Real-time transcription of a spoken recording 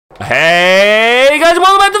Hey guys,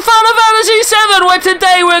 welcome back to Final Fantasy VII, where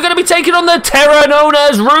today we're going to be taking on the terror known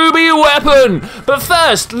as Ruby Weapon. But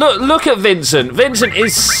first, look at Vincent. Vincent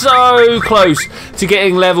is so close to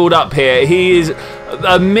getting leveled up here. He is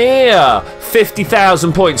a mere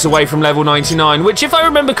 50,000 points away from level 99, which, if I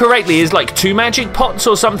remember correctly, is like 2 magic pots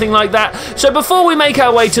or something like that. So before we make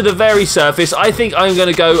our way to the very surface, I think I'm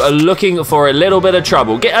going to go looking for a little bit of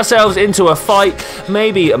trouble. Get ourselves into a fight,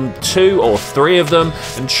 maybe 2 or 3 of them,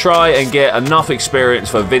 and try and get enough experience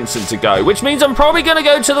for Vincent to go, which means I'm probably going to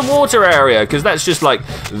go to the water area, because that's just like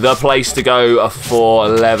the place to go for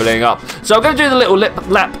leveling up. So I'm going to do the little lip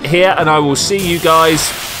lap here, and I will see you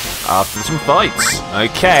guys after some fights.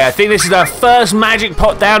 Okay, I think this is our first magic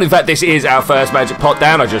pot down. In fact, this is our first magic pot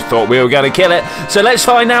down. I just thought we were going to kill it. So let's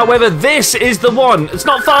find out whether this is the one. It's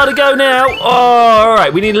not far to go now. Oh, all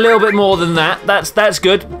right. We need a little bit more than that. That's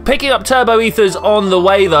good. Picking up turbo ethers on the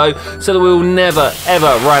way, though, so that we will never, ever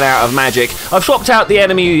run out of magic. I've swapped out the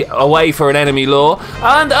enemy away for an enemy lore.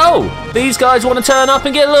 And, oh, these guys want to turn up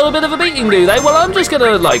and get a little bit of a beating, do they? Well, I'm just going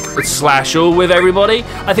to, like, slash all with everybody.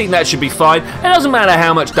 I think that should be fine. It doesn't matter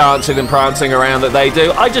how much dancing and prancing around that they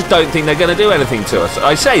do. I just don't think they're going to do anything to us.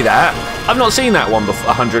 I say that. I've not seen that one before.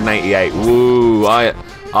 188. Woo. I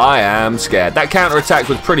am scared. That counter-attack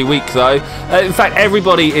was pretty weak, though. In fact,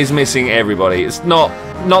 everybody is missing everybody. It's not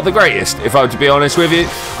the greatest, if I were to be honest with you.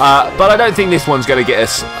 But I don't think this one's going to get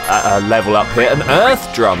us a level up here. An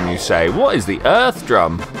earth drum, you say? What is the earth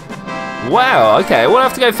drum? Wow, okay. We'll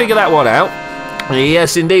have to go figure that one out.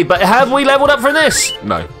 Yes, indeed. But have we leveled up from this?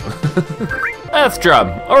 No. Earth Drum.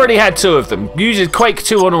 Already had 2 of them. Uses Quake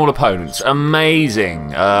 2 on all opponents.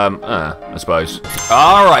 Amazing. I suppose.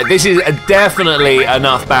 Alright, this is definitely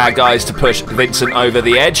enough bad guys to push Vincent over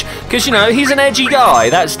the edge. Because, you know, he's an edgy guy.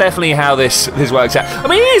 That's definitely how this works out. I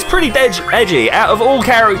mean, he is pretty edgy. Out of all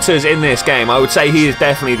characters in this game, I would say he is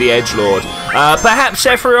definitely the EdgeLord. Perhaps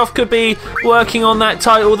Sephiroth could be working on that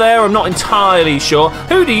title there. I'm not entirely sure.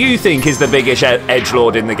 Who do you think is the biggest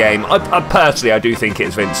EdgeLord in the game? Personally, I do think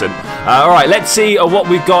it's Vincent. Alright, let's see what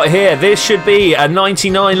we've got here. This should be a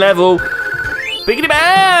 99 level. Biggity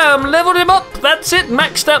bam! Leveled him up. That's it.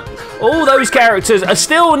 Maxed up. All those characters. I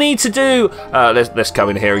still need to do. Let's come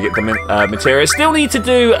in here and get the material. Still need to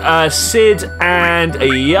do Sid and a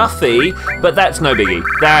Yuffie, but that's no biggie.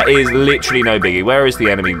 That is literally no biggie. Where is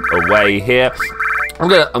the enemy away here? I'm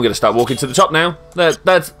gonna start walking to the top now. That's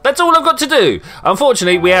all I've got to do.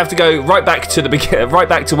 Unfortunately, we have to go right back to the right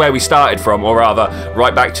back to where we started from, or rather,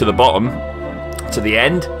 right back to the bottom. To the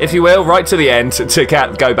end, if you will, right to the end to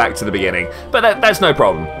go back to the beginning. But that's no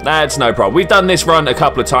problem. That's no problem. We've done this run a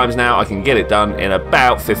couple of times now. I can get it done in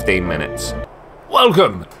about 15 minutes.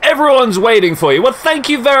 Welcome. Everyone's waiting for you. Well, thank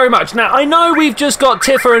you very much. Now, I know we've just got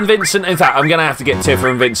Tifa and Vincent. In fact, I'm going to have to get Tifa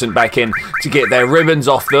and Vincent back in to get their ribbons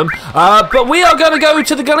off them. But we are going to go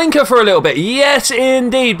to the Galinka for a little bit. Yes,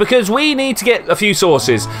 indeed, because we need to get a few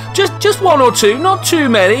sources. Just 1 or 2, not too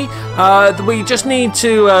many. We just need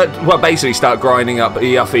to, well, basically start grinding up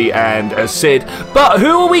Yuffie and Sid. But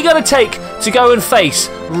who are we going to take to go and face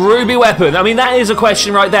Ruby Weapon? I mean, that is a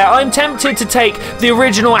question right there. I'm tempted to take the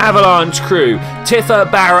original Avalanche crew,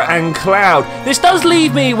 Tifa, Barrett, and Cloud. This does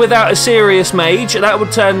leave me without a serious mage. That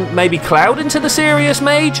would turn maybe Cloud into the serious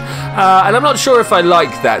mage. And I'm not sure if I like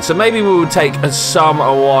that. So maybe we would take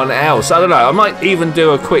someone else. I don't know. I might even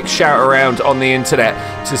do a quick shout around on the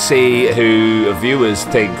internet to see who viewers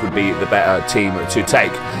think would be the better team to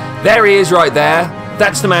take. There he is right there.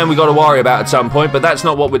 That's the man we got to worry about at some point, but that's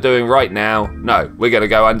not what we're doing right now. No, we're going to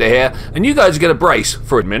go under here, and you guys are going to brace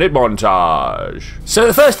for a minute montage. So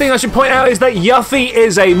the first thing I should point out is that Yuffie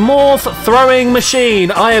is a morph throwing machine.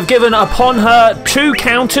 I have given upon her 2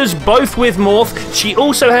 counters, both with morph. She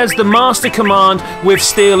also has the master command with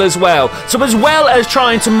steal as well. So as well as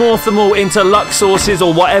trying to morph them all into luck sources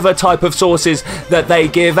or whatever type of sources that they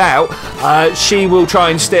give out, she will try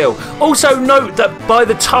and steal. Also note that by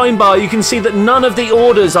the time bar, you can see that none of the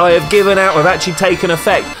orders I have given out have actually taken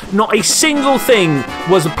effect. Not a single thing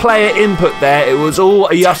was a player input there. It was all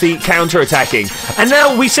a Yuffie counter-attacking. And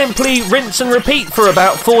now we simply rinse and repeat for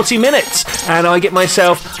about 40 minutes. And I get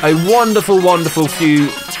myself a wonderful, wonderful few,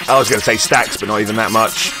 I was going to say stacks, but not even that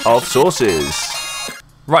much, of sources.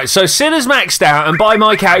 Right, so Sid is maxed out, and by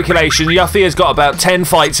my calculation, Yuffie has got about 10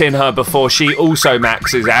 fights in her before she also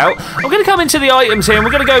maxes out. I'm going to come into the items here, and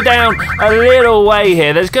we're going to go down a little way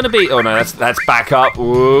here. There's going to be... Oh, no, that's back up.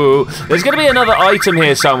 Ooh. There's going to be another item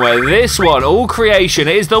here somewhere. This one, all creation.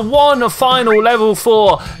 It is the one final level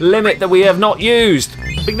 4 limit that we have not used.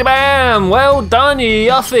 Big bam! Well done,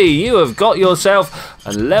 Yuffie. You have got yourself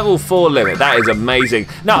and level 4 limit. That is amazing.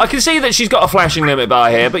 Now I can see that she's got a flashing limit bar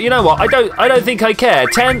here, but you know what? I don't think I care.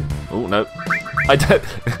 10. Oh no, I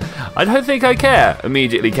don't think I care.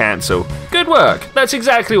 Immediately cancel. Good work. That's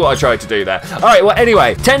exactly what I tried to do there. All right. Well,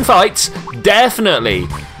 anyway, 10 fights. Definitely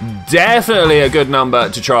a good number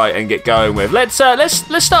to try and get going with. Let's start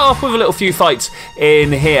off with a little few fights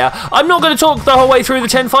in here. I'm not going to talk the whole way through the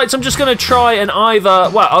 10 fights. I'm just going to try and either,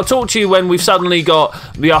 well, I'll talk to you when we've suddenly got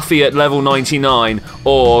Yuffie at level 99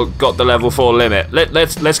 or got the level 4 limit.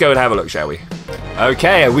 Let's go and have a look, shall we?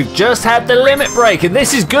 Okay, we've just had the limit break, and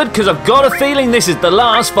this is good because I've got a feeling this is the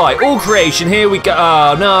last fight. All creation, here we go.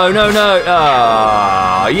 Oh, no.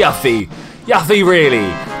 Oh, Yuffie, really?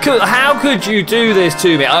 How could you do this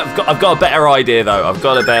to me? I've got a better idea, though. I've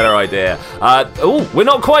got a better idea. Oh, we're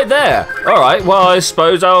not quite there. All right. Well, I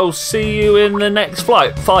suppose I'll see you in the next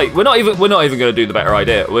fight. We're not even going to do the better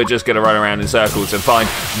idea. We're just going to run around in circles and find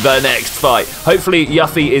the next fight. Hopefully,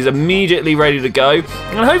 Yuffie is immediately ready to go,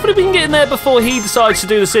 and hopefully we can get in there before he decides to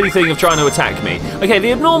do the silly thing of trying to attack me. Okay,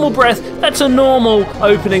 the abnormal breath. That's a normal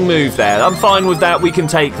opening move there. I'm fine with that. We can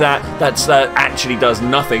take that. That actually does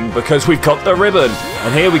nothing because we've got the ribbon.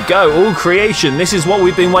 And here we go, all creation. This is what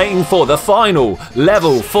we've been waiting for. The final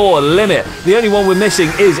level 4 limit. The only one we're missing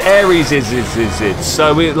is Ares.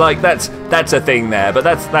 So we that's a thing there, but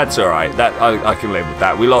that's all right. That I can live with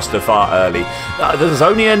that. We lost her far early. There's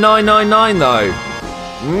only a 999 though.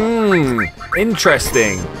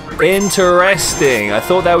 Interesting. I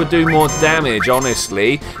thought that would do more damage,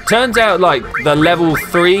 honestly. Turns out, like, the level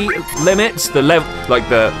 3 limits, like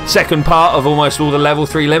the second part of almost all the level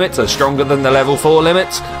 3 limits are stronger than the level 4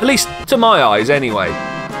 limits. At least to my eyes, anyway.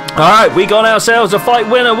 Alright, we got ourselves a fight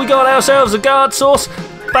winner. We got ourselves a guard source.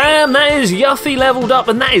 Bam, that is Yuffie leveled up,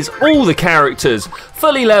 and that is all the characters.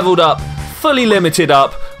 Fully leveled up, fully limited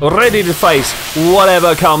up, ready to face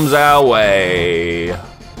whatever comes our way.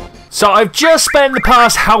 So I've just spent the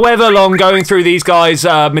past however long going through these guys'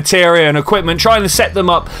 materia and equipment, trying to set them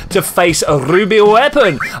up to face a ruby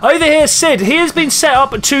weapon. Over here, Sid, he has been set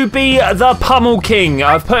up to be the Pummel King.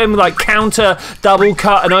 I've put him like counter, double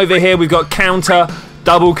cut, and over here we've got counter,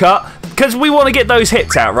 double cut. Because we want to get those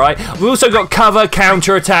hits out, right? We've also got cover,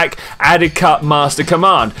 counter attack, added cut, master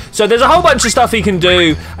command. So there's a whole bunch of stuff he can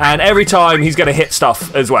do, and every time he's going to hit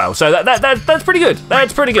stuff as well. So that's pretty good.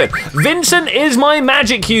 That's pretty good. Vincent is my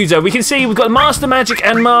magic user. We can see we've got master magic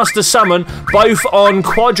and master summon both on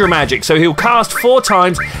quadra magic. So he'll cast 4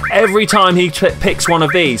 times every time he picks one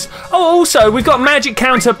of these. Oh, also we've got magic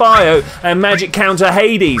counter bio and magic counter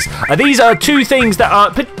Hades. These are 2 things that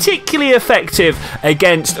are particularly effective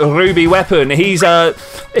against Ruby weapon. He's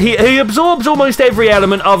he absorbs almost every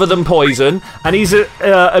element other than poison, and he's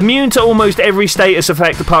immune to almost every status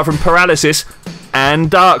effect apart from paralysis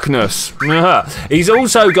and darkness. He's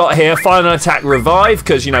also got here final attack revive,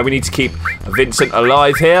 because you know we need to keep Vincent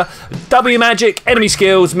alive here. W magic, enemy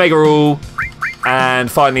skills, mega rule, and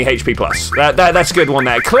finally HP plus. That's a good one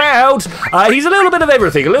there. Cloud, he's a little bit of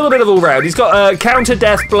everything, a little bit of all round. He's got counter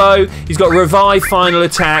death blow, he's got revive final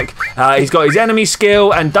attack, he's got his enemy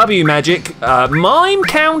skill and W magic, mime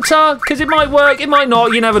counter, because it might work, it might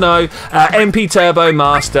not, you never know. MP turbo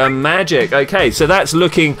master magic. Okay, so that's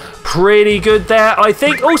looking pretty good there, I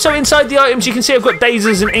think. Also inside the items you can see I've got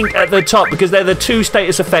dazers and ink at the top because they're the 2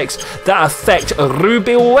 status effects that affect a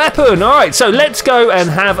ruby weapon. Alright, so let's go and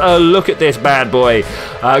have a look at this bad boy,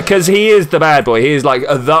 because he is the bad boy. He is like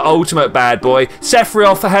the ultimate bad boy.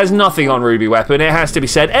 Sephiroth has nothing on ruby weapon, it has to be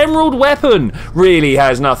said. Emerald weapon really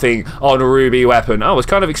has nothing on ruby weapon. I was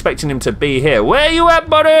kind of expecting him to be here. Where you at,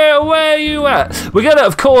 buddy? Where you at? We're gonna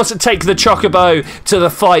of course take the chocobo to the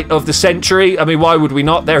fight of the century. I mean, why would we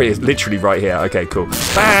not? There he is, literally right here. Okay, cool.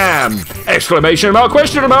 Bam! Exclamation mark,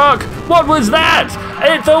 question mark. What was that?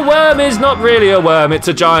 The worm is not really a worm, it's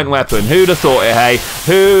a giant weapon. Who'd have thought it, hey?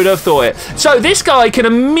 Who'd have thought it? So this guy can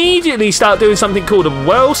immediately start doing something called a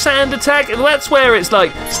whirl sand attack. That's where it's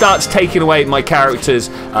like starts taking away my characters.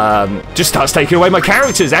 Just starts taking away my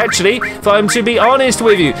characters, actually, if I'm to be honest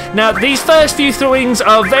with you. Now, these first few throwings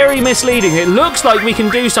are very misleading. It looks like we can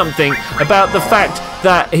do something about the fact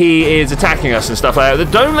that he is attacking us and stuff like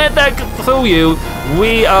that. Don't let that fool you.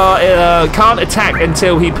 We can't attack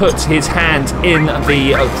until he puts his hand in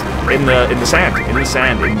the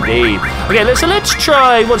sand. Indeed. Okay, so let's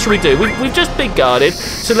try. What should we do? We've just big guarded,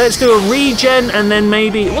 so let's do a regen and then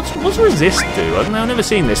maybe what's resist do? I've never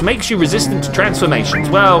seen this. Makes you resistant to transformations.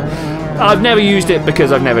 Well, I've never used it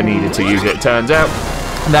because I've never needed to use it. Turns out.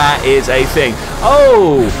 That is a thing.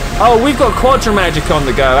 Oh, we've got quadra magic on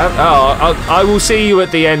the go. Oh, I will see you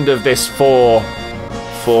at the end of this for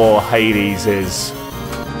Hades is.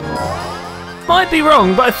 Might be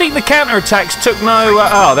wrong, but I think the counter-attacks took no...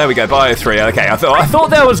 oh, there we go, Bio 3. Okay, I thought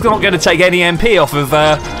that was not going to take any MP off of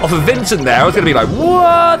Vincent there. I was going to be like,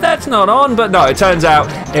 what? That's not on. But no, it turns out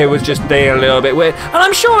it was just being a little bit weird. And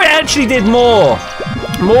I'm sure it actually did more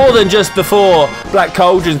than just the 4 black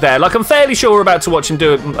cauldrons there. Like, I'm fairly sure we're about to watch him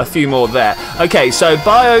do a few more there. Okay, so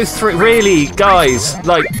Bio 3... Really, guys,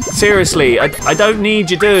 like, seriously, I don't need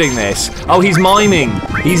you doing this. Oh, he's miming.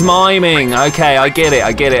 He's miming. Okay, I get it.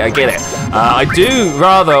 I do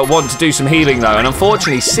rather want to do some healing, though, and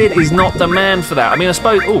unfortunately, Sid is not the man for that. I mean, I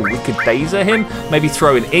suppose... Oh, we could Dazer him. Maybe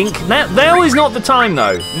throw in ink. Now is not the time,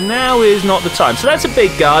 though. Now is not the time. So that's a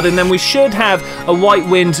big guard, and then we should have a white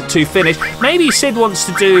wind to finish. Maybe Sid wants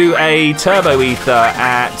to do a turbo ether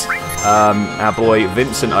at our boy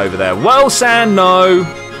Vincent over there. Well, Sand, no.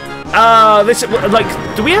 This,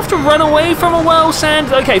 like, do we have to run away from a well,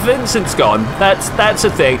 Sand? Okay, Vincent's gone. That's a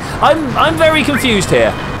thing. I'm very confused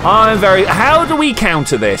here. How do we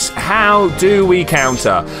counter this? How do we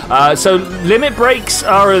counter? So limit breaks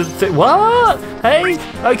are a what? Hey,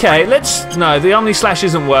 okay, no, the Omni Slash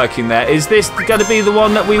isn't working there. Is this going to be the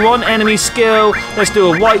one that we want? Enemy skill. Let's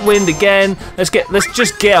do a white wind again. Let's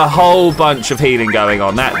just get a whole bunch of healing going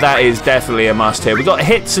on. That is definitely a must here. We've got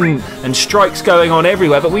hits and strikes going on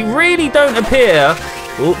everywhere, but we really don't appear...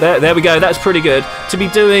 Oh, there we go. That's pretty good. To be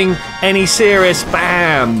doing any serious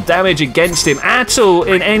damage against him at all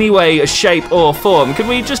in any way, shape or form. Could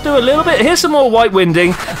we just do a little bit? Here's some more white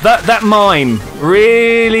winding. That mime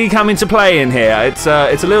really come into play in here. It's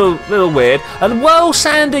a little weird. And well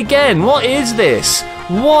sand again. What is this?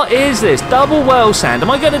 What is this? Double well sand.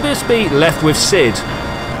 Am I going to just be left with Sid?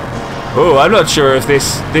 Oh, I'm not sure if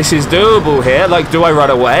this is doable here. Like, do I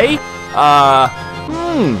run away?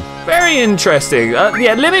 Very interesting.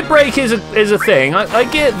 Yeah, limit break is a thing. I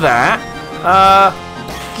get that.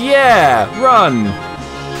 Yeah, run.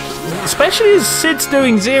 Especially as Sid's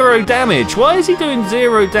doing 0 damage. Why is he doing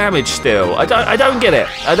 0 damage still? I don't get it.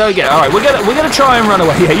 I don't get it. All right, we're gonna try and run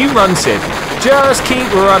away. Yeah, you run, Sid. Just keep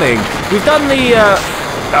running. We've done the.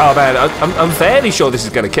 Oh man, I'm fairly sure this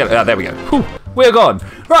is gonna kill it. Oh, there we go. Whew, we're gone.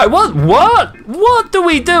 Right, what do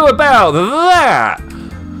we do about that?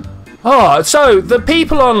 Oh, so the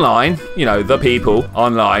people online,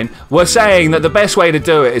 were saying that the best way to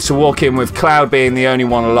do it is to walk in with Cloud being the only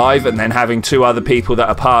one alive and then having 2 other people that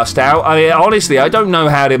are passed out. I mean, honestly, I don't know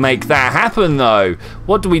how to make that happen, though.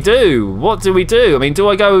 What do we do? I mean, do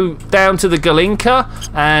I go down to the Galinka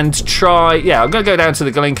and try... Yeah, I'm going to go down to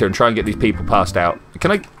the Galinka and try and get these people passed out. Can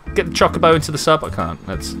I get the Chocobo into the sub? I can't.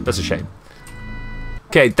 That's a shame.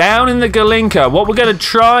 Okay, down in the Galinka, what we're going to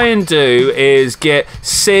try and do is get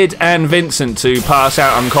Sid and Vincent to pass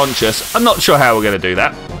out unconscious. I'm not sure how we're going to do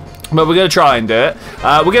that, but we're going to try and do it.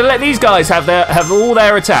 We're going to let these guys have all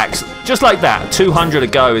their attacks, just like that. 200 a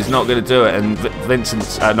go is not going to do it, and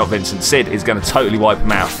Sid is going to totally wipe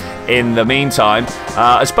them out. In the meantime,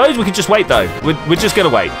 I suppose we could just wait, though. We're just going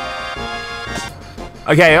to wait.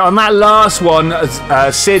 Okay, on that last one,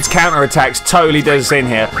 Sid's counter-attacks totally does us in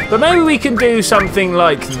here. But maybe we can do something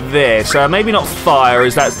like this. Maybe not fire,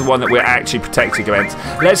 as that's the one that we're actually protecting against.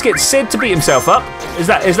 Let's get Sid to beat himself up. Is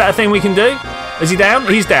that a thing we can do? Is he down?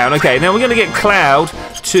 He's down. Okay, now we're going to get Cloud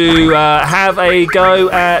to have a go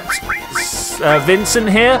at Vincent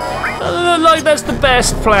here. Like that's the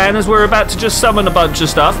best plan, as we're about to just summon a bunch of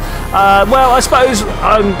stuff. Well, I suppose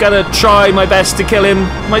I'm going to try my best to kill him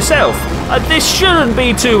myself. This shouldn't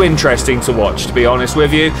be too interesting to watch, to be honest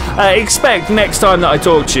with you. Expect next time that I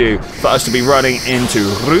talk to you for us to be running into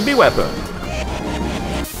Ruby Weapon.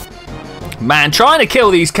 Man, trying to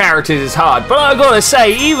kill these characters is hard, but I gotta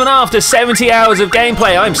say, even after 70 hours of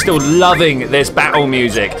gameplay, I'm still loving this battle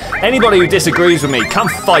music. Anybody who disagrees with me, come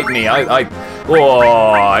fight me.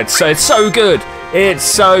 Oh, it's so good. It's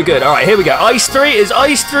so good. All right, here we go. Ice 3. Is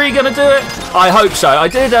Ice 3 going to do it? I hope so. I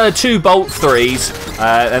did 2 Bolt 3s,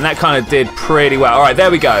 and that kind of did pretty well. All right,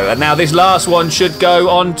 there we go. And now this last one should go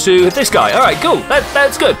on to this guy. All right, cool.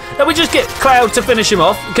 That's good. Then we just get Cloud to finish him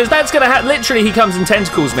off, because that's going to happen. Literally, he comes and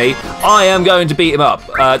tentacles me. I am going to beat him up.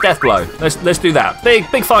 Death blow. Let's do that.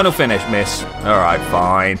 Big final finish, miss. All right,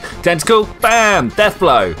 fine. Tentacle. Bam. Death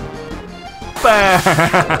blow. Bam!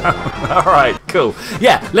 Alright, cool.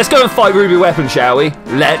 Yeah, let's go and fight Ruby Weapon, shall we?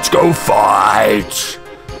 Let's go fight!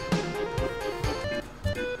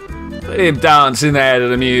 Look at him dancing there to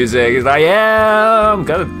the music. He's like, yeah, I'm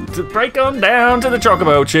gonna break on down to the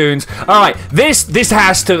Chocobo tunes. All right, this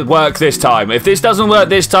has to work this time. If this doesn't work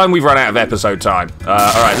this time, we've run out of episode time. All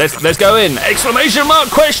right, let's go in. Exclamation mark,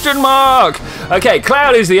 question mark. Okay,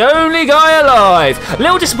 Cloud is the only guy alive. A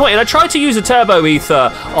little disappointed. I tried to use a turbo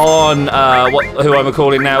ether on who I'm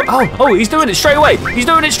calling now. Oh, he's doing it straight away. He's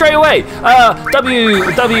doing it straight away.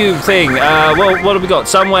 W thing. Well, what have we got?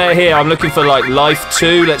 Somewhere here. I'm looking for like life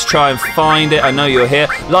 2. Let's try and find it. I know you're here.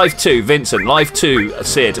 Life 2, Vincent. Life 2,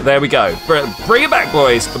 Sid. There we go. Bring it back,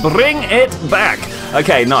 boys. Bring it back.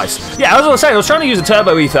 Okay, nice. Yeah, as I was saying, I was trying to use a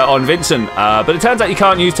turbo ether on Vincent, but it turns out you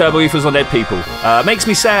can't use turbo ethers on dead people. Makes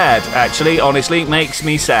me sad, actually. Honestly, makes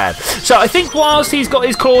me sad. So I think whilst he's got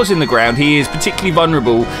his claws in the ground, he is particularly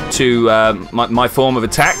vulnerable to my form of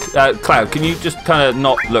attack. Cloud, can you just kind of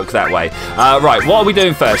not look that way? Right, what are we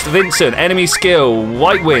doing first? Vincent, enemy skill,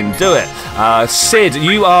 white wind, do it. Sid,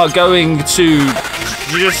 you are going to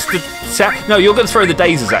just attack. No, you're going to throw the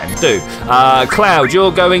daisies at him. Do. Cloud,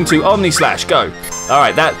 you're going to Omni Slash. Go. All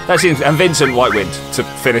right, that's it. And Vincent, white wind to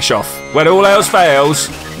finish off. When all else fails,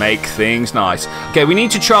 make things nice. Okay, we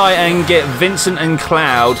need to try and get Vincent and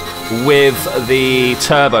Cloud with the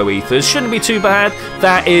turbo ethers. Shouldn't be too bad.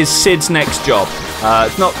 That is Sid's next job.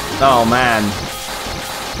 It's not. Oh man.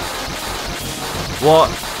 What?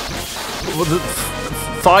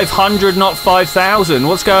 500, not 5,000.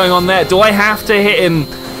 What's going on there? Do I have to hit him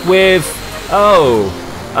with? Oh,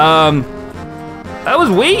 that was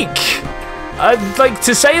weak. Like,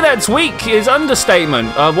 to say that's weak is understatement.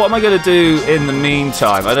 What am I going to do in the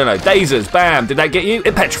meantime? I don't know. Dazers, bam. Did that get you?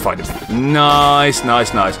 It petrified him. Nice.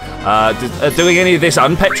 Doing any of this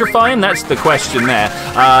unpetrifying? That's the question there.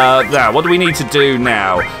 Now, what do we need to do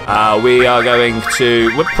now? We're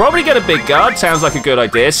probably get a big guard. Sounds like a good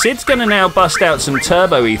idea. Sid's going to now bust out some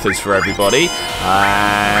turbo ethers for everybody.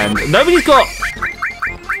 And nobody's got...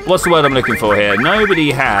 What's the word I'm looking for here?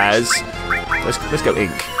 Nobody has... Let's go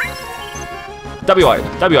ink. WI.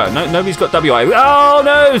 No, nobody's got WI. Oh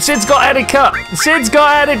no, Sid's got added cut.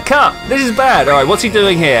 This is bad. All right, what's he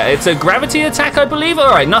doing here? It's a gravity attack, I believe. All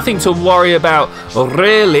right, nothing to worry about,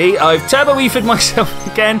 really. I've turbo ethed myself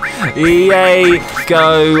again. Yay,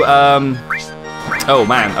 go. Oh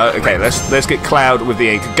man. Okay, let's get Cloud with the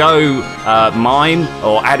ink. Go mime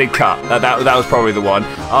or added cut. That was probably the one.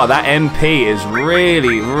 Oh, that MP is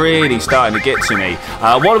really starting to get to me.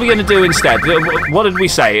 What are we going to do instead? What did we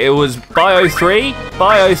say? It was Bio 3.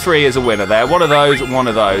 Bio 3 is a winner there. One of those.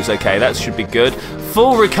 Okay, that should be good.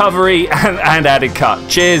 Full recovery and added cut.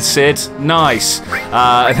 Cheers, Sid. Nice.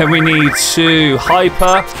 And then we need to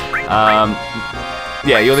hyper.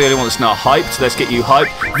 Yeah, you're the only one that's not hyped. Let's get you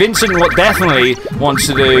hyped. Vincent definitely wants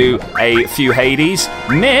to do a few Hades.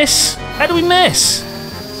 Miss? How do we miss?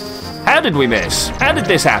 How did we miss? How did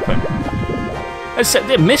this happen?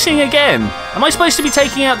 They're missing again. Am I supposed to be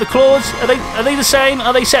taking out the claws? Are they the same?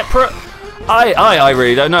 Are they separate? I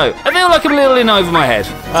really don't know. I feel like I'm a little in over my head.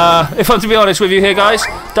 If I'm to be honest with you here, guys.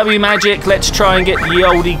 W magic, let's try and get the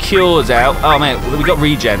oldie cures out. Oh man, we got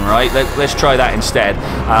regen, right? Let's try that instead.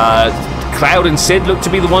 Cloud and Sid look to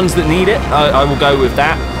be the ones that need it. I will go with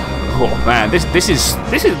that. Oh man, this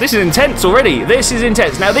is intense already. This is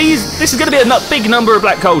intense. Now this is going to be a big number of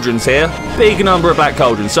black cauldrons here. Big number of black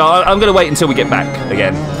cauldrons. So I'm going to wait until we get back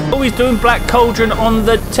again. Oh, he's doing black cauldron on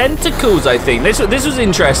the tentacles, I think. This was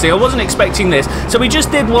interesting. I wasn't expecting this. So we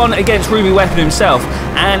just did one against Ruby Weapon himself,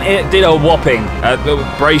 and it did a whopping.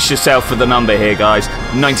 Brace yourself for the number here, guys.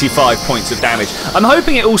 95 points of damage. I'm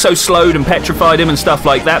hoping it also slowed and petrified him and stuff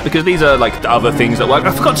like that, because these are like other things that work.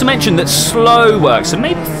 I forgot to mention that slow works, so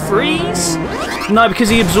maybe freeze? No, because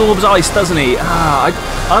he absorbs ice, doesn't he?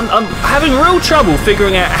 I'm having real trouble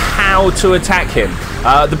figuring out how to attack him.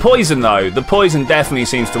 The poison, though, the poison definitely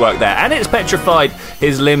seems to work there, and it's petrified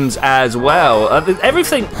his limbs as well.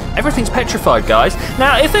 Everything's petrified, guys.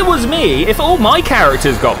 Now, if it was me, if all my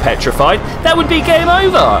characters got petrified, that would be game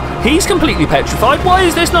over. He's completely petrified. Why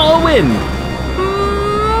is this not a win?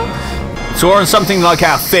 So we're on something like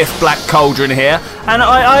our 5th black cauldron here, and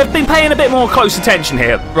I've been paying a bit more close attention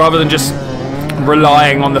here, rather than just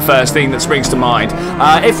relying on the first thing that springs to mind.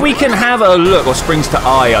 If we can have a look, or springs to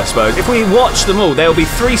eye, I suppose. If we watch them all, there'll be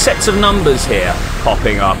 3 sets of numbers here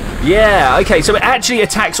popping up. Yeah, okay, so it actually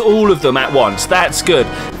attacks all of them at once. That's good.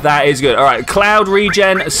 That is good. All right, Cloud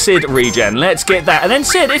regen, Sid regen. Let's get that. And then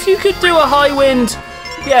Sid, if you could do a high wind...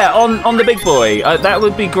 Yeah, on the big boy. That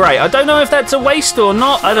would be great. I don't know if that's a waste or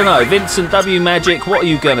not. I don't know. Vincent W Magic, what are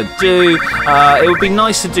you going to do? It would be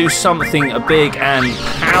nice to do something big and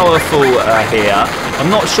powerful here.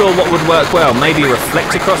 I'm not sure what would work well. Maybe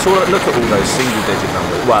reflect across all. Look at all those single-digit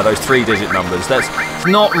numbers. Wow, those 3-digit numbers. Let's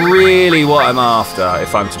Not really what I'm after,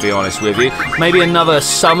 if I'm to be honest with you. Maybe another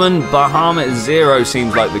summon. Bahamut Zero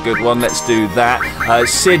seems like the good one. Let's do that.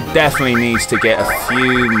 Sid definitely needs to get a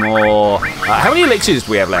few more. How many elixirs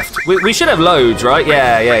do we have left? We should have loads, right?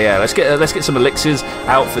 Yeah. Let's get some elixirs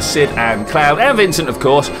out for Sid and Cloud and Vincent, of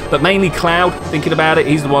course, but mainly Cloud. Thinking about it,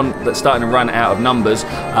 he's the one that's starting to run out of numbers.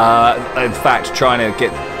 In fact, trying to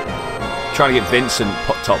get Vincent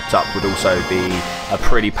topped up would also be a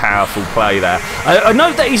pretty powerful play there. I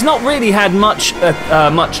note that he's not really had much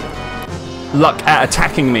luck at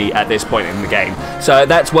attacking me at this point in the game, so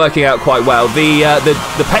that's working out quite well.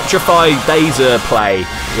 The petrified Dazer play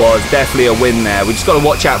was definitely a win there. We just got to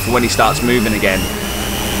watch out for when he starts moving again.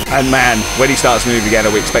 And man, when he starts moving again,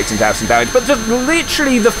 are we expecting to have some damage? But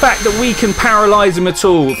literally the fact that we can paralyze him at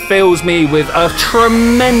all fills me with a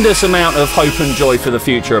tremendous amount of hope and joy for the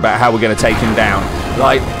future about how we're going to take him down.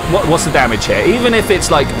 Like, what's the damage here? Even if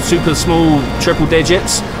it's like super small triple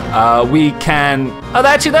digits, we can... Oh,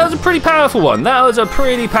 actually, that was a pretty powerful one. That was a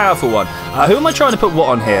pretty powerful one. Who am I trying to put what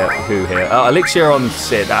on here? Who here? Elixir on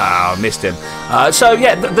Sid. I missed him. So,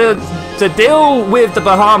 yeah, the deal with the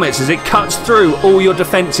Bahamuts is it cuts through all your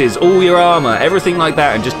defenses, all your armor, everything like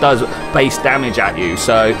that, and just does base damage at you.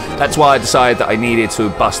 So that's why I decided that I needed to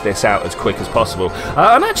bust this out as quick as possible.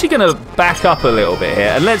 I'm actually going to back up a little bit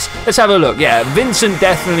here, and let's have a look. Yeah, Vincent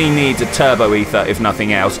definitely needs a turbo ether, if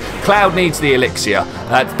nothing else. Cloud needs the elixir.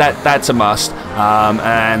 That's a must.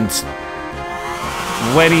 And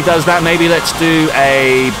when he does that, maybe let's do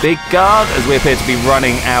a big guard, as we appear to be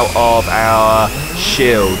running out of our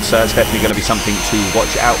shield. So that's definitely going to be something to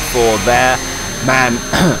watch out for there. Man,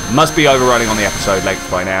 must be overrunning on the episode length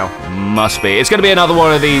by now. Must be. It's going to be another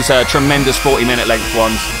one of these tremendous 40-minute length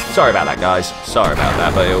ones. Sorry about that, guys. Sorry about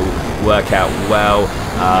that, but it'll work out well.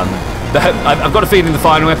 I've got a feeling the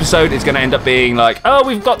final episode is going to end up being like, oh,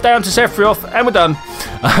 we've got down to Sephiroth and we're done.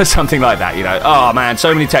 Something like that, you know. Oh, man,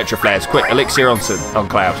 so many Tetra Flares. Quick, elixir on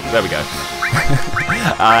Cloud. There we go.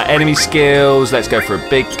 Enemy skills. Let's go for a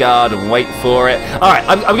big guard and wait for it. All right,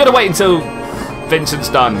 I'm going to wait until Vincent's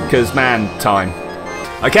done because, man, time.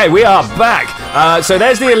 Okay, we are back. So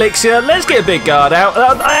there's the elixir. Let's get a big guard out.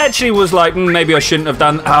 I actually was like, maybe I shouldn't have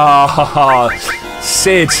done.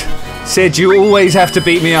 Sid, you always have to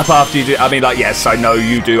beat me up after you do... I mean, like, yes, I know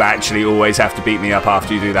you do actually always have to beat me up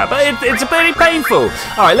after you do that, but it's very painful.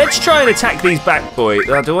 All right, let's try and attack these back boys.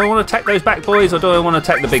 Do I want to attack those back boys, or do I want to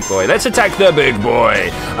attack the big boy? Let's attack the big boy.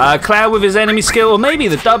 Cloud with his enemy skill, or maybe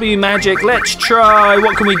the W magic. Let's try.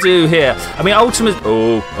 What can we do here? I mean, ultimate...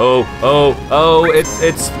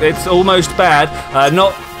 It's almost bad.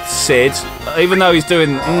 Not... Sid, even though he's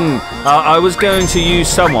doing I was going to use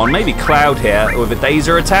someone, maybe Cloud here with a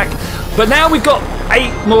Dazer attack, but now we've got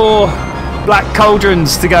 8 more black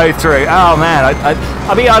cauldrons to go through. Oh man,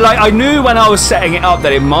 I knew when I was setting it up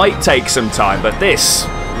that it might take some time, but this,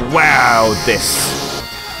 wow, this.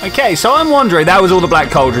 Okay, so I'm wondering, that was all the black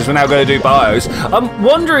cauldrons, we're now going to do bios. I'm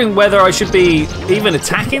wondering whether I should be even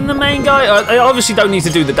attacking the main guy. I obviously don't need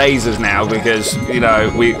to do the Dazers now because, you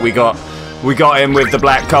know, we got him with the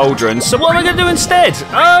black cauldron. So what am I going to do instead?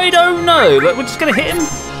 I don't know. We're just going to hit him.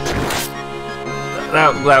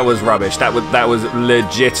 That was rubbish. That was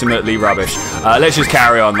legitimately rubbish. Let's just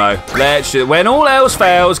carry on though. When all else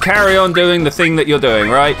fails, carry on doing the thing that you're doing,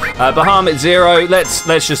 right? Bahamut Zero. Let's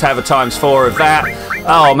just have a ×4 of that.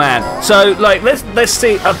 Oh man. So like let's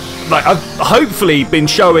see. Like I've hopefully been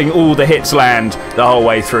showing all the hits land the whole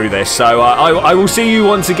way through this. So I will see you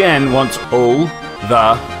once again once all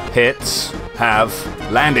the hits have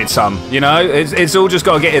landed some, you know, it's all just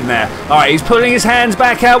got to get in there. All right, he's pulling his hands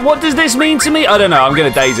back out. What does this mean to me? I don't know. I'm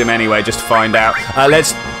going to daze him anyway just to find out.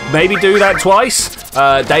 Let's maybe do that twice.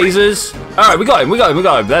 Dazers. All right, we got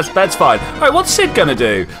him. That's fine. All right, what's Sid going to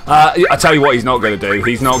do? I tell you what he's not going to do.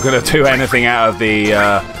 He's not going to do anything out of the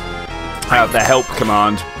help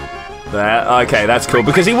command. There. Okay, that's cool,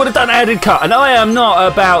 because he would have done added cut, and I am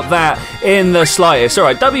not about that in the slightest.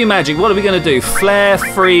 Alright, W magic, what are we going to do? Flare,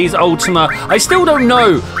 freeze, Ultima. I still don't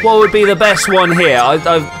know what would be the best one here. I've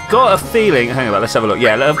got a feeling, hang on, let's have a look.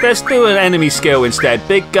 Yeah, let's do an enemy skill instead.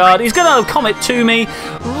 Big guard, he's going to comet to me.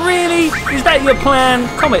 Really? Is that your plan?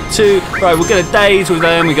 Comet 2. Right, we're going to daze with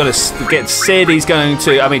them. We're going to get Sid. He's going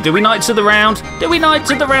to... I mean, do we Knights of the Round? No,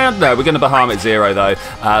 we're going to Bahamut Zero, though.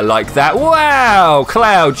 Like that. Wow,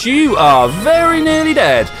 Cloud, you are very nearly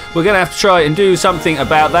dead. We're going to have to try and do something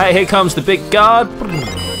about that. Here comes the big guard.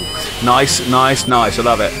 Nice. I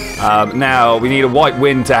love it. Now, we need a white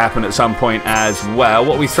wind to happen at some point as well.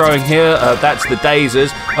 What are we throwing here? That's the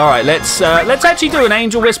Dazers. All right, let's actually do an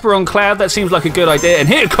Angel Whisper on Cloud. That seems like a good idea. And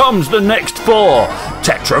here comes the next 4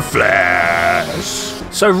 Tetra Flares.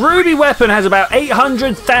 So Ruby Weapon has about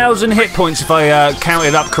 800,000 hit points if I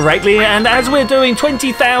counted up correctly, and as we're doing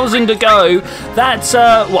 20,000 to go, that's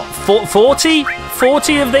what, 40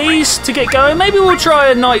 of these to get going. Maybe we'll try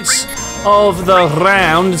a Knights of the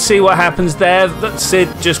Round and see what happens there. That's Sid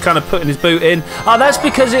just kind of putting his boot in. Oh, that's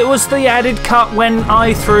because it was the added cut when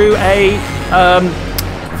I threw a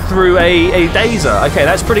Dazer. Okay,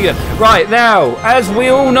 that's pretty good. Right, now, as we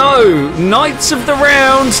all know, Knights of the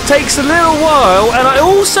Round takes a little while, and I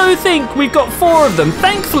also think we've got 4 of them.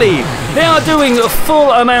 Thankfully, they are doing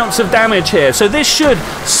full amounts of damage here, so this should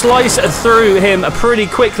slice through him pretty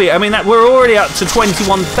quickly. I mean, we're already up to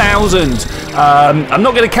 21,000. I'm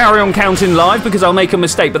not going to carry on counting live because I'll make a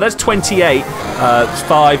mistake, but that's 28,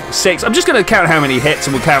 5, 6. I'm just going to count how many hits,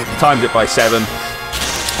 and we'll count times it by 7.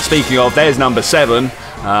 Speaking of, there's number 7.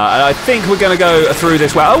 And I think we're going to go through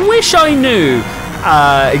this way. I wish I knew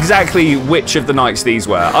exactly which of the knights these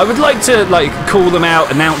were. I would like to call them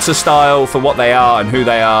out, announcer style, for what they are and who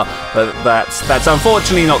they are, but that's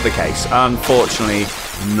unfortunately not the case. Unfortunately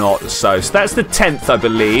not so. So that's the 10th, I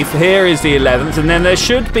believe. Here is the 11th, and then there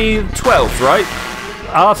should be 12th, right?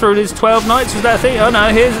 Arthur and his 12 knights, was that a thing? Oh no,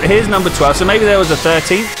 here's number 12, so maybe there was a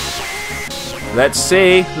 13th. Let's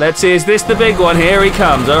see, is this the big one? Here he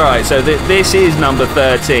comes. Alright, so this is number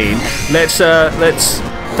 13. Let's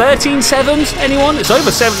 13 sevens, anyone? It's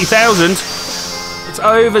over 70,000. It's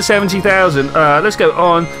over 70,000. Let's go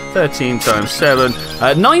on. 13 times 7.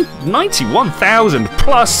 91,000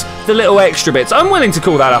 plus the little extra bits. I'm willing to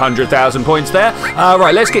call that 100,000 points there.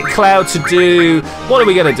 Right, let's get Cloud to do... What are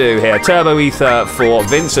we going to do here? Turbo Ether for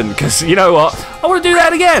Vincent, because you know what? I want to do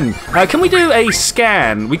that again. Can we do a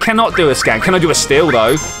scan? We cannot do a scan. Can I do a steal,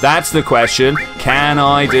 though? That's the question. Can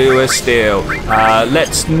I do a steal?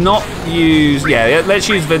 Let's not use... Yeah, let's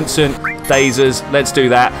use Vincent. Dazers, let's do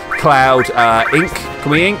that. Cloud, ink.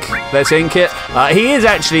 Can we ink? Let's ink it. He is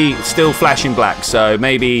actually still flashing black, so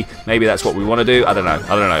maybe that's what we want to do. I don't know.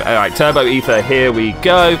 All right, Turbo Ether, here we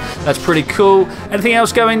go. That's pretty cool. Anything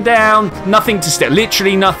else going down? Nothing to steal.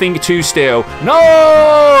 Literally nothing to steal.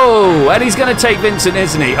 No! And he's going to take Vincent,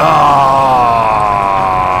 isn't he? Ah!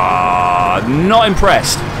 Not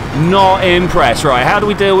impressed. Not impressed. Right, how do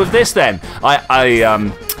we deal with this then?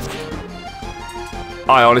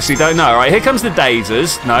 I honestly don't know. All right, here comes the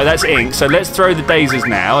Dazers. No, that's ink. So let's throw the Dazers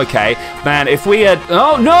now. Okay, man. If we had,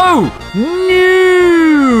 oh no,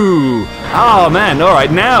 no. Oh man. All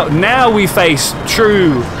right, now we face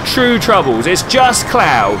true troubles. It's just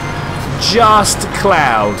Cloud. Just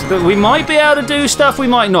Cloud. We might be able to do stuff. We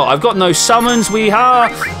might not. I've got no summons. We are.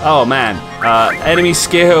 Oh man. Enemy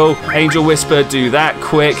skill. Angel Whisper. Do that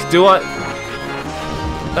quick. Do I?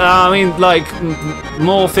 I mean, like,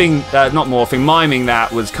 miming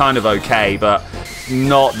that was kind of okay, but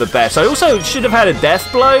not the best. I also should have had a death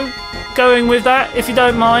blow going with that, if you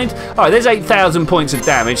don't mind. All right, there's 8,000 points of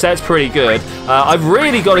damage. That's pretty good. I've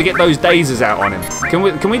really got to get those Dazers out on him.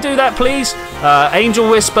 Can we do that, please? Angel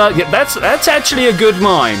Whisper. Yeah, that's actually a good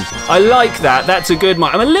mine. I like that. That's a good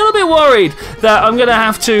mine. I'm a little bit worried that I'm going to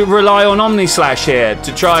have to rely on Omni Slash here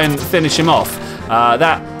to try and finish him off.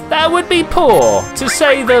 That would be poor, to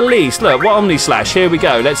say the least. Look, what Omni Slash? Here we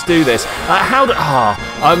go. Let's do this.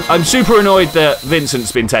 I'm super annoyed that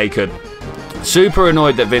Vincent's been taken. Super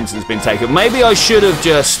annoyed that Vincent's been taken. Maybe I should have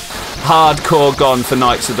just hardcore gone for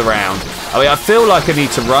Knights of the Round. I mean, I feel like I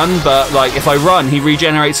need to run, but like if I run, he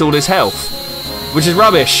regenerates all his health, which is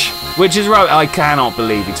rubbish. I cannot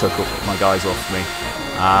believe he took my guys off me.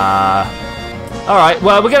 Alright,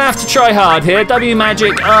 well, we're going to have to try hard here. W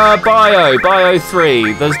Magic, Bio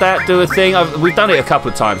 3. Does that do a thing? We've done it a couple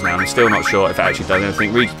of times now. I'm still not sure if it actually does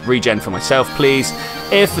anything. Regen for myself, please.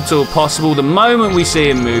 If at all possible. The moment we see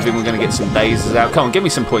him moving, we're going to get some Dazers out. Come on, give me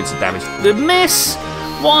some points of damage. The miss!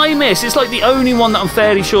 Why miss? It's like the only one that I'm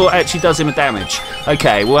fairly sure actually does him a damage.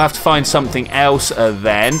 Okay, we'll have to find something else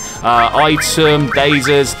then. Item,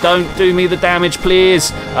 Dazers, don't do me the damage,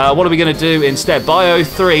 please. What are we going to do instead? Bio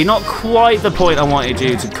 3, not quite the point I wanted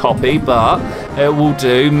you to copy, but it will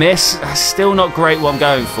do. Miss, still not great what I'm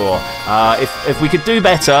going for. If we could do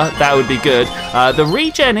better, that would be good. The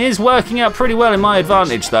regen is working out pretty well in my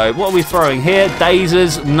advantage, though. What are we throwing here?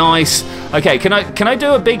 Dazers, nice. Okay, can I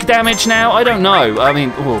do a big damage now? I don't know. I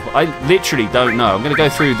mean, I literally don't know. I'm going to go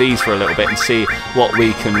through these for a little bit and see what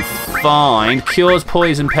we can find. Cures,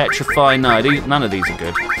 poison, petrify. No, none of these are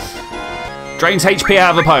good. Drains HP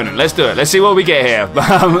out of opponent. Let's do it. Let's see what we get here.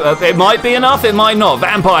 It might be enough. It might not.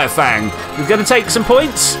 Vampire Fang. We're going to take some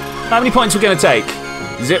points. How many points are we going to take?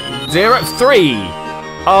 0, 3.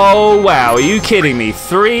 Oh, wow. Are you kidding me?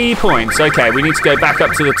 3 points. Okay, we need to go back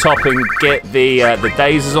up to the top and get the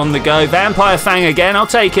Dazers on the go. Vampire Fang again. I'll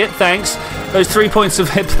take it. Thanks. Those 3 points of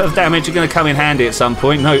damage are going to come in handy at some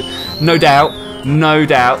point. No doubt. No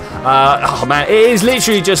doubt. Oh man, it is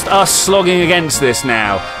literally just us slogging against this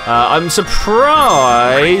now. I'm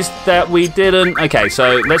surprised that we didn't. Okay,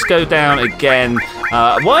 so let's go down again.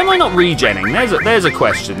 Why am I not regenning? There's a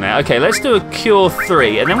question there. Okay, let's do a cure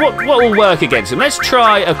 3, and then what will work against him? Let's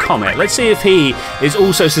try a comet. Let's see if he is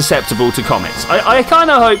also susceptible to comets. I kind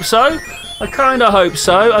of hope so.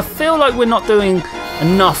 I feel like we're not doing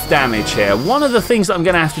enough damage here. One of the things that I'm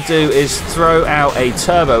going to have to do is throw out a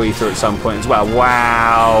turbo ether at some point as well.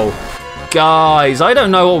 Wow. Guys, I don't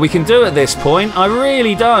know what we can do at this point. I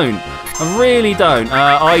really don't.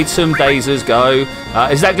 Item, dazers, go.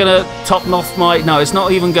 Is that going to top off my... No, it's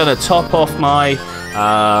not even going to top off my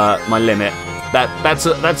my limit.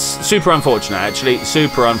 That's super unfortunate, actually.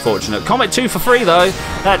 Super unfortunate. Comet 2 for free, though.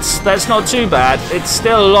 That's not too bad. It's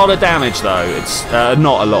still a lot of damage, though. It's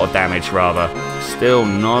not a lot of damage, rather. Still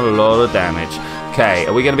not a lot of damage. Okay,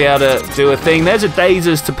 are we going to be able to do a thing? There's a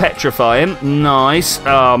dazers to petrify him. Nice.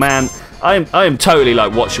 Oh, man. I am totally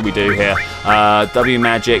like, what should we do here? W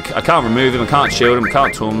magic. I can't remove him. I can't shield him. I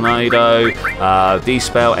can't tornado.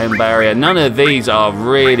 Dispel, end barrier. None of these are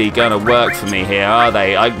really going to work for me here, are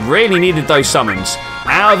they? I really needed those summons.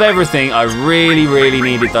 Out of everything, I really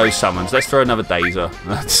needed those summons. Let's throw another dazer.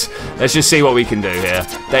 Let's just see what we can do here.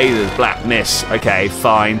 Dazers, black, miss. Okay,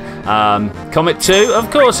 fine. Comet 2?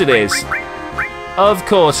 Of course it is. Of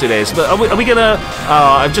course it is. But are we gonna...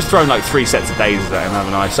 I've just thrown like 3 sets of dazers at him,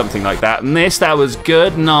 haven't I? Something like that. Miss, that was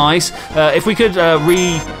good. Nice. If we could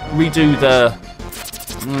redo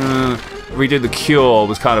the cure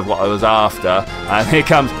was kind of what I was after. And here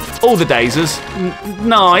comes all the dazers.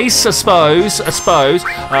 Nice, I suppose.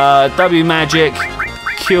 W magic,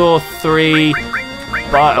 cure 3.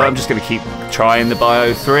 I'm just going to keep trying the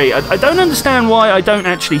bio 3. I don't understand why I don't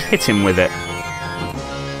actually hit him with it.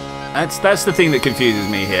 That's the thing that confuses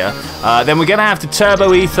me here. Then we're going to have to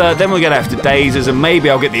turbo ether. Then we're going to have to dazers, and maybe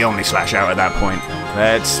I'll get the Omni Slash out at that point.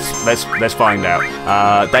 Let's find out.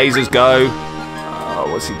 Dazers go.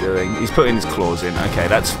 What's he doing? He's putting his claws in. Okay,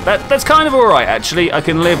 that's kind of all right, actually. I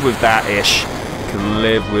can live with that ish.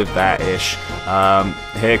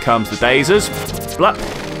 Here comes the dazers. Blah.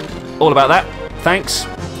 All about that. Thanks.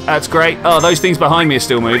 That's great. Oh, those things behind me are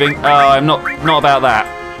still moving. Oh, I'm not about that.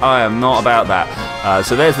 I am not about that.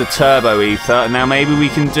 So there's the turbo ether. Now maybe we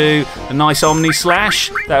can do a nice Omni Slash.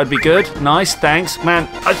 That would be good. Nice, thanks. Man,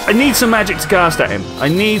 I need some magic to cast at him. I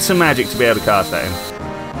need some magic to be able to cast at him.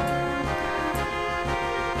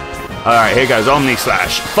 Alright, here goes Omni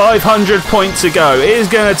Slash. 500 points to go. It is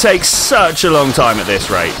going to take such a long time at this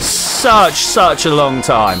rate. Such a long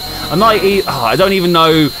time. I don't even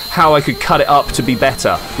know how I could cut it up to be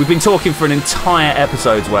better. We've been talking for an entire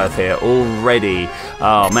episode's worth here already.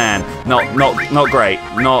 Oh man, not great.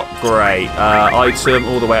 Item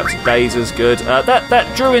all the way up to dazers, good.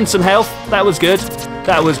 That drew in some health. That was good.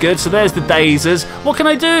 So there's the dazers. What can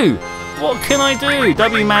I do?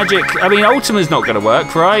 W magic. I mean, Ultima's not going to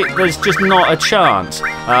work, right? There's just not a chance.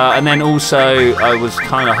 And then also, I was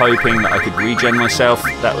kind of hoping that I could regen myself.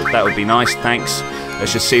 That would be nice. Thanks.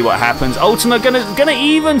 Let's just see what happens. Ultima gonna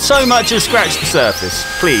even so much as scratch the surface,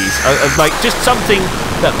 please. Like just something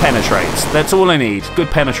that penetrates. That's all I need. Good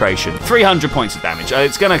penetration. 300 points of damage.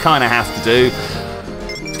 It's gonna kind of have to do.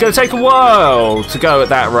 It's gonna take a while to go at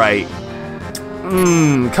that rate.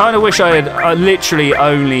 Kind of wish I had literally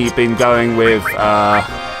only been going with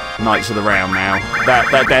Knights of the Round now. That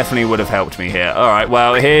definitely would have helped me here. All right,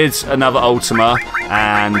 well, here's another Ultima,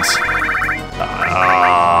 and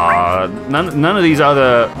none of these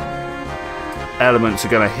other elements are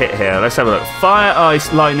going to hit here. Let's have a look. Fire,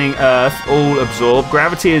 ice, lightning, earth, all absorb.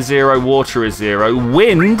 Gravity is 0, water is 0.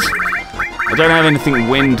 Wind... I don't have anything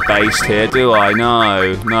wind-based here, do I? No.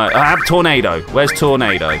 I have tornado. Where's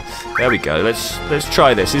tornado? There we go. Let's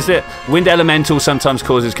try this. Is it wind elemental sometimes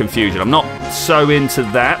causes confusion? I'm not so into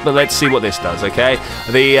that, but let's see what this does. Okay.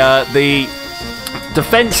 The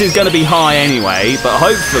defense is going to be high anyway, but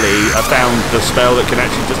hopefully I found the spell that can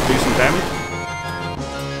actually just do some damage.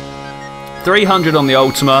 300 on the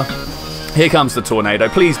Ultima. Here comes the tornado.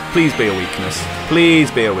 Please be a weakness.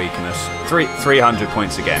 Please be a weakness. 300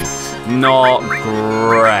 points again. Not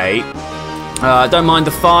great. Don't mind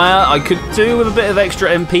the fire. I could do with a bit of extra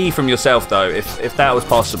MP from yourself, though, if that was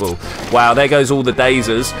possible. Wow, there goes all the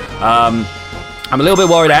dazers. I'm a little bit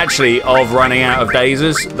worried, actually, of running out of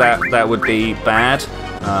dazers. That would be bad.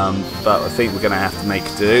 But I think we're going to have to make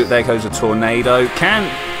do. There goes a tornado.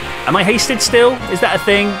 Am I hasted still? Is that a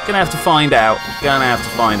thing? Gonna have to find out.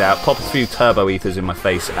 Pop a few turbo ethers in my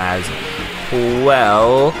face as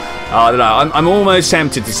well. I don't know. I'm almost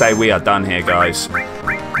tempted to say we are done here, guys.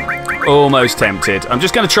 Almost tempted. I'm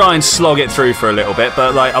just going to try and slog it through for a little bit,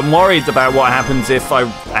 but like I'm worried about what happens if I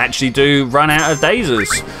actually do run out of dazers.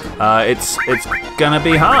 It's going to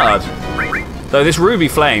be hard. Though this ruby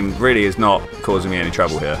flame really is not causing me any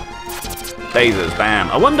trouble here. Dazers, bam.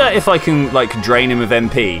 I wonder if I can like drain him with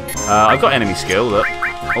MP. I've got enemy skill, look.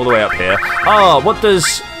 All the way up here. Oh, what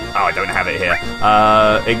does... Oh, I don't have it here.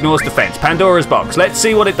 Ignores defense. Pandora's box. Let's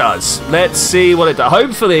see what it does. Let's see what it does.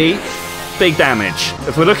 Hopefully, big damage.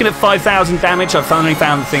 If we're looking at 5,000 damage, I've finally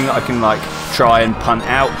found the thing that I can, like, try and punt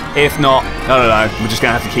out. If not, I don't know. We're just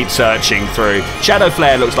going to have to keep searching through. Shadow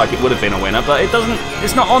Flare looks like it would have been a winner, but it doesn't...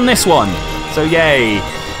 It's not on this one. So, yay.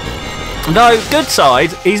 No, good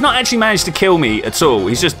side. He's not actually managed to kill me at all.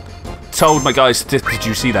 He's just... told my guys, did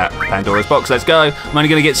you see that? Pandora's box, let's go. I'm only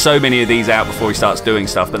going to get so many of these out before he starts doing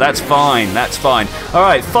stuff, but that's fine, that's fine. All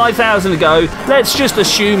right, 5,000 to go. Let's just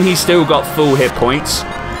assume he's still got full hit points.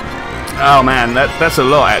 Oh man, that's a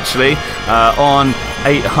lot actually. On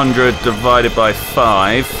 800 divided by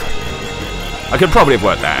 5. I could probably have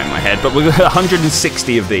worked that out in my head, but we've got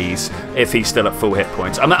 160 of these if he's still at full hit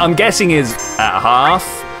points. I'm guessing is at half.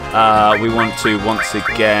 We want to once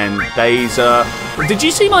again Dazer. Did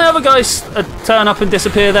you see my other guys turn up and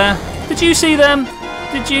disappear there? Did you see them?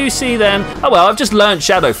 Did you see them? Oh well, I've just learnt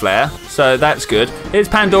Shadow Flare, so that's good. Here's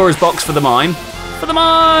Pandora's box for the mine. For the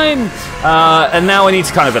mine! And now I need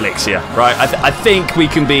to kind of elixir, right? I think we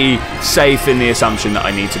can be safe in the assumption that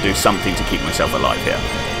I need to do something to keep myself alive here.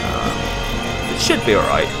 It should be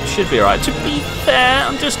alright. It should be alright. To be fair,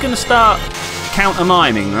 I'm just going to start counter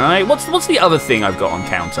miming, right? What's the other thing I've got on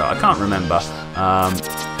counter? I can't remember.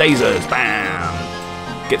 Dazers,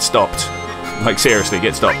 bam! Get stopped. Like seriously,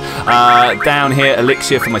 get stopped. Down here,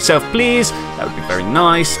 elixir for myself, please. That would be very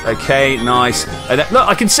nice. Okay, nice. Look,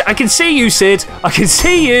 I can see you, Sid. I can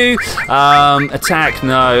see you. Attack,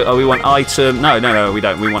 no. Oh, we want item. No, we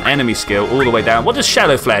don't. We want enemy skill all the way down. What does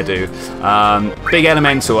Shadow Flare do? Big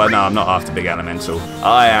elemental. No, I'm not after big elemental.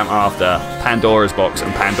 I am after Pandora's box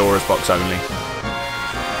and Pandora's box only.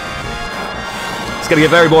 It's gonna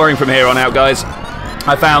get very boring from here on out, guys.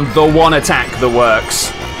 I found the one attack that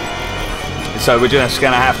works. So we're just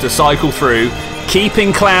going to have to cycle through,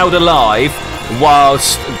 keeping Cloud alive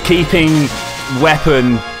whilst keeping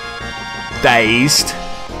Weapon dazed.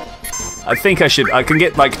 I think I can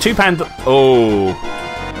get like 2 Oh.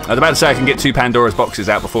 I was about to say I can get 2 Pandora's boxes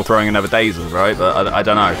out before throwing another Dazers, right? But I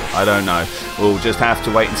don't know. I don't know. We'll just have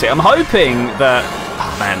to wait and see. I'm hoping that...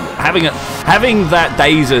 Oh, man. Having that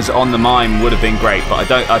Dazers on the mine would have been great,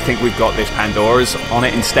 but I think we've got this Pandora's on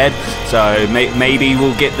it instead. So maybe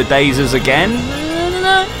we'll get the Dazers again.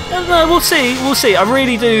 I don't know. We'll see. We'll see. I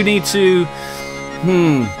really do need to...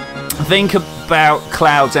 think about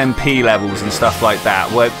Cloud's MP levels and stuff like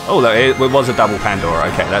that. It was a double Pandora.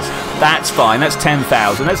 Okay, that's fine. That's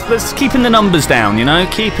 10,000. That's keeping the numbers down. You know,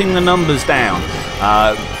 keeping the numbers down.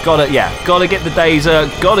 Gotta get the Dazer.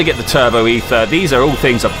 Gotta get the Turbo Ether. These are all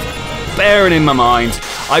things I'm bearing in my mind.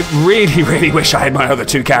 I really, really wish I had my other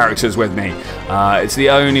 2 characters with me. It's the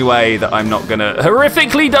only way that I'm not gonna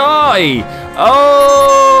horrifically die.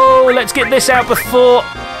 Oh, let's get this out before.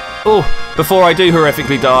 Before I do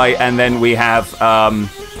horrifically die, and then we have,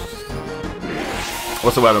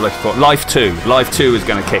 what's the word I'm looking for? Life 2. Life 2 is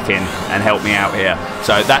going to kick in and help me out here.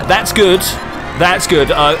 So that's good. That's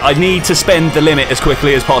good. I need to spend the limit as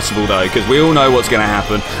quickly as possible, though, because we all know what's going to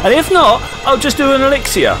happen. And if not, I'll just do an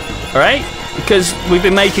elixir, all right? Because we've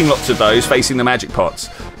been making lots of those facing the magic pots.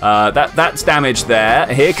 That's damage there.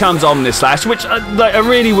 Here comes Omnis Slash, which I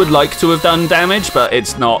really would like to have done damage, but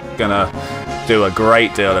it's not going to do a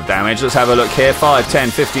great deal of damage. Let's have a look here. 5,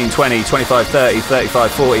 10, 15, 20, 25, 30,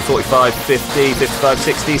 35, 40, 45, 50, 55,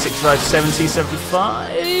 60, 65, 70,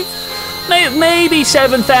 75. Maybe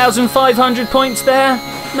 7,500 points there.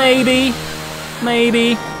 Maybe.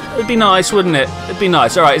 It'd be nice, wouldn't it? It'd be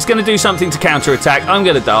nice. All right, it's going to do something to counterattack. I'm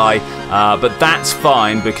going to die, but that's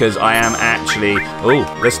fine because I am actually... Oh,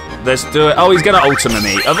 let's do it. Oh, he's going to ultimate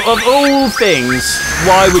me. Of all things,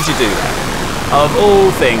 why would you do that? Of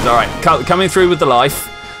all things. All right, coming through with the life.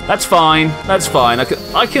 That's fine. That's fine.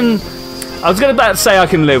 I can. I was going to say I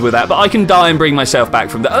can live with that, but I can die and bring myself back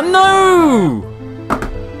from that. Oh no!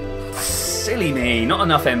 Silly me. Not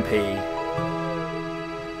enough MP.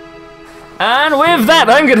 And with that,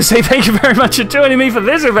 I'm going to say thank you very much for joining me for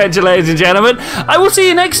this adventure, ladies and gentlemen. I will see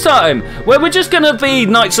you next time, where we're just going to be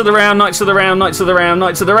Knights of the Round, Knights of the Round, Knights of the Round,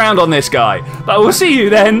 Knights of the Round on this guy. But we'll see you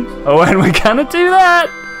then when we're going to do that.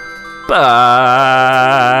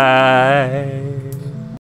 Bye.